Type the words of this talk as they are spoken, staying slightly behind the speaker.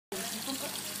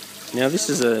Now this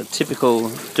is a typical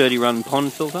dirty run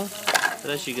pond filter, but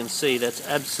as you can see that's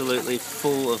absolutely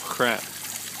full of crap.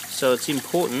 So it's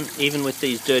important, even with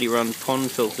these dirty run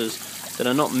pond filters that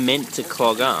are not meant to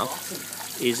clog up,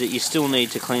 is that you still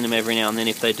need to clean them every now and then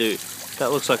if they do.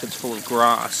 That looks like it's full of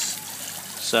grass,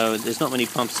 so there's not many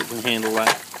pumps that can handle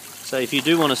that. So if you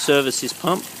do want to service this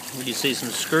pump, you see some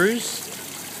screws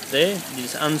there, you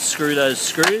just unscrew those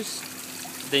screws,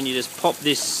 then you just pop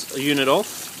this unit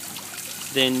off,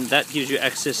 then that gives you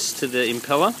access to the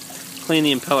impeller. Clean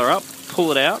the impeller up,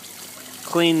 pull it out,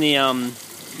 clean the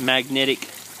magnetic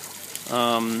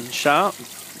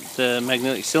shaft, the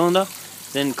magnetic cylinder,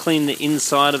 then clean the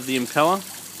inside of the impeller,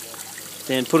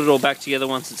 then put it all back together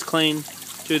once it's clean,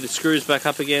 do the screws back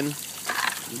up again,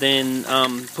 then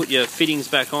put your fittings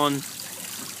back on,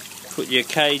 put your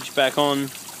cage back on,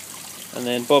 and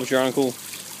then Bob's your uncle,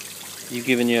 you've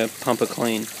given your pump a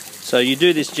clean. So you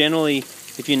do this generally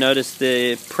if you notice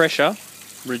the pressure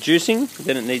reducing,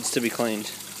 then it needs to be cleaned.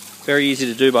 Very easy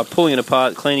to do by pulling it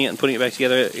apart, cleaning it and putting it back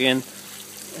together again,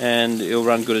 and it'll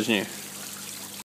run good as new.